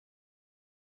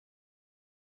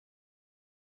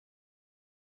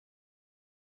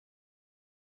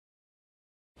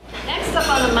Next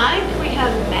up on the mic, we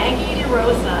have Maggi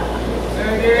DeRosa.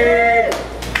 Maggie!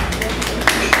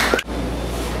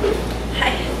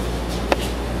 Hi.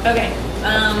 Okay,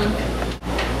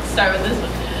 start with this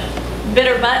one.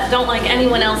 Bitter butt, don't like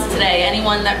anyone else today.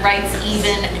 Anyone that writes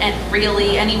even and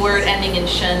really, any word ending in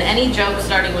shun, any joke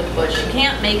starting with bush. You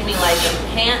can't make me like them,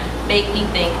 can't make me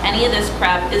think any of this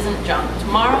crap isn't junk.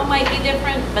 Tomorrow might be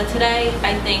different, but today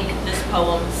I think this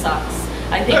poem sucks.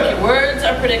 I think your words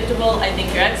are predictable. I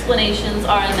think your explanations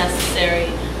are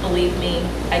unnecessary. Believe me,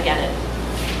 I get it.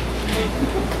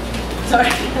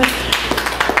 Sorry.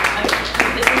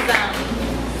 This is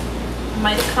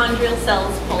mitochondrial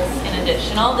cells pulse in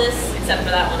addition. All this, except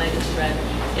for that one I just read,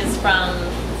 is from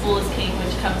Fool is King,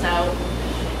 which comes out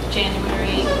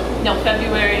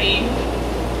February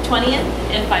 20th,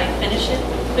 if I finish it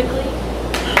quickly.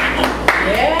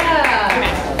 Yeah!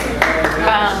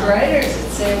 Writers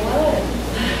would say what?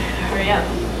 Hurry up.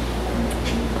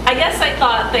 I guess I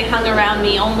thought they hung around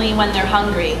me only when they're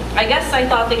hungry. I guess I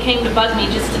thought they came to bug me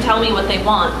just to tell me what they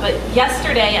want. But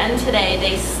yesterday and today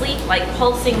they sleep like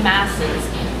pulsing masses,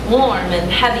 warm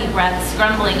and heavy breaths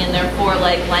grumbling in their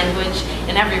four-leg language.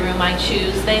 In every room I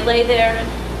choose, they lay there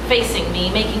facing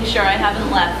me, making sure I haven't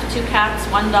left. 2 cats,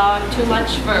 1 dog, too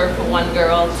much fur for 1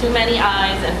 girl, too many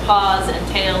eyes and paws and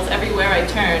tails everywhere I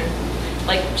turn.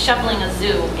 Like shoveling a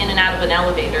zoo in and out of an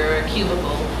elevator or a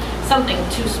cubicle. Something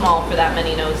too small for that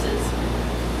many noses.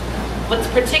 What's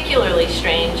particularly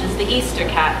strange is the Easter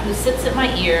cat who sits at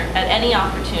my ear at any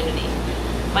opportunity,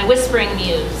 my whispering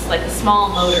muse like a small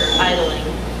motor idling.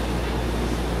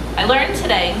 I learned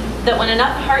today that when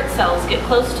enough heart cells get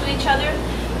close to each other,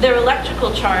 their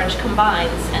electrical charge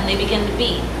combines and they begin to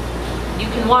beat. You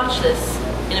can watch this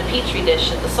in a petri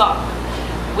dish at the Sock,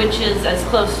 which is as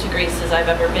close to Greece as I've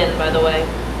ever been, by the way.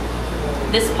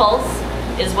 This pulse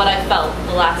is what I felt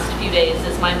the last few days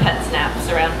as my pets nap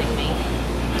surrounding me.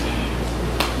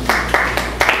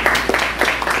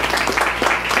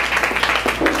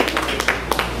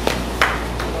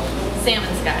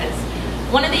 Salmon skies.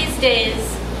 One of these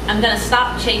days, I'm gonna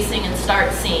stop chasing and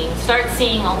start seeing. Start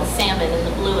seeing all the salmon in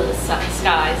the blue of the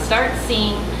sky. Start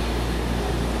seeing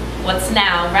what's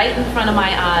now right in front of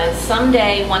my eyes.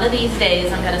 Someday, one of these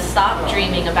days, I'm gonna stop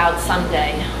dreaming about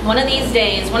someday. One of these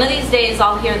days,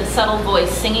 I'll hear the subtle voice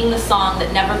singing the song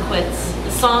that never quits.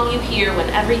 The song you hear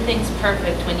when everything's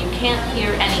perfect, when you can't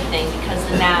hear anything because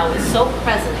the now is so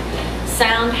present.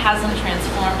 Sound hasn't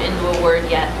transformed into a word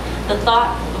yet. The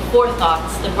thought before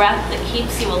thoughts, the breath that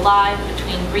keeps you alive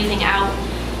between breathing out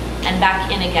and back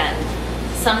in again.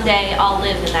 Someday I'll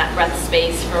live in that breath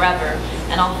space forever,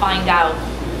 and I'll find out.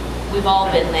 We've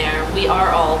all been there, we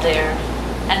are all there,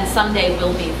 and someday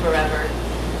we'll be forever.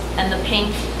 And the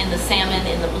pink in the salmon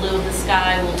in the blue of the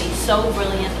sky will be so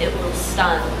brilliant it will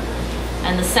stun.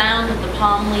 And the sound of the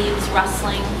palm leaves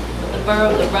rustling, the burr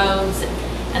of the roads,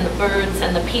 and the birds,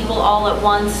 and the people all at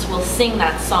once will sing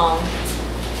that song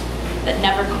that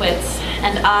never quits.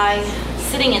 And I,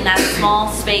 sitting in that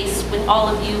small space with all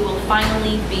of you, will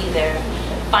finally be there,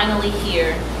 finally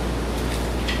here.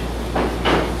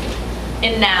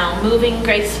 And now, moving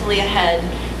gracefully ahead,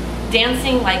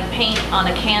 dancing like paint on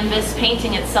a canvas,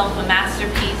 painting itself a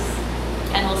masterpiece,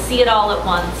 and we'll see it all at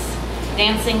once,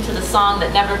 dancing to the song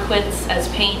that never quits as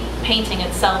painting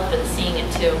itself and seeing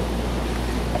it too.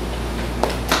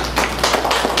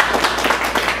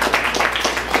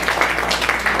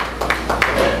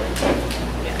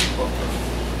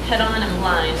 Head on and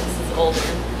blind, this is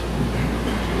older.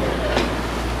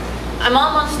 I'm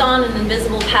almost on an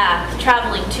invisible path,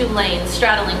 traveling 2 lanes,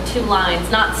 straddling 2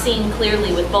 lines, not seeing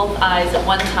clearly with both eyes at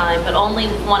one time, but only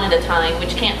with one at a time,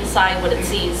 which can't decide what it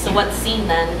sees. So what's seen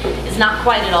then is not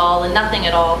quite at all and nothing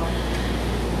at all.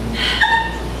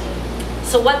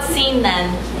 So what's seen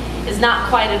then is not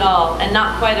quite at all, and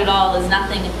not quite at all is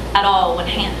nothing at all when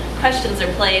questions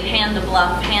are played, hand to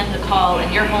bluff, hand to call,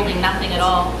 and you're holding nothing at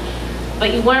all.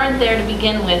 But you weren't there to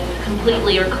begin with,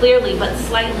 completely or clearly, but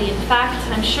slightly. In fact,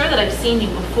 I'm sure that I've seen you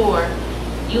before.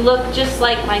 You look just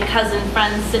like my cousin,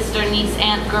 friend, sister, niece,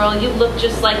 aunt, girl. You look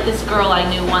just like this girl I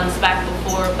knew once back when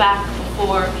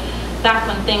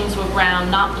things were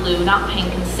brown, not blue, not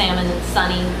pink and salmon and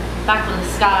sunny, back when the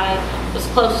sky was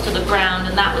close to the ground,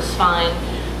 and that was fine.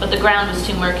 But the ground was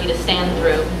too murky to stand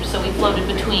through, so we floated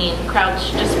between,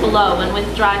 crouched just below, and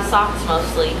with dry socks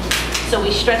mostly. So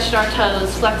we stretched our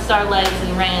toes, flexed our legs,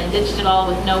 and ran, ditched it all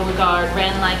with no regard,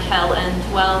 ran like hell,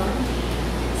 and, well,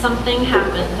 something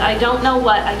happened. I don't know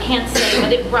what, I can't say,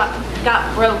 but it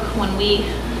got broke when we...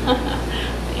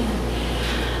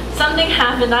 Something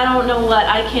happened, I don't know what,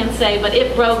 I can't say, but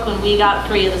it broke when we got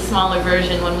free of the smaller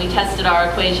version. When we tested our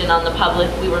equation on the public,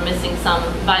 we were missing some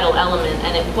vital element,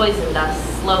 and it poisoned us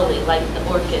slowly, like the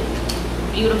orchid.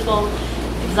 Beautiful,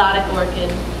 exotic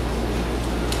orchid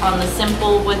on the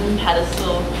simple wooden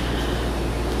pedestal.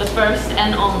 The first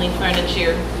and only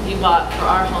furniture we bought for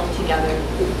our home together.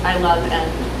 I love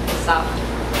and stop.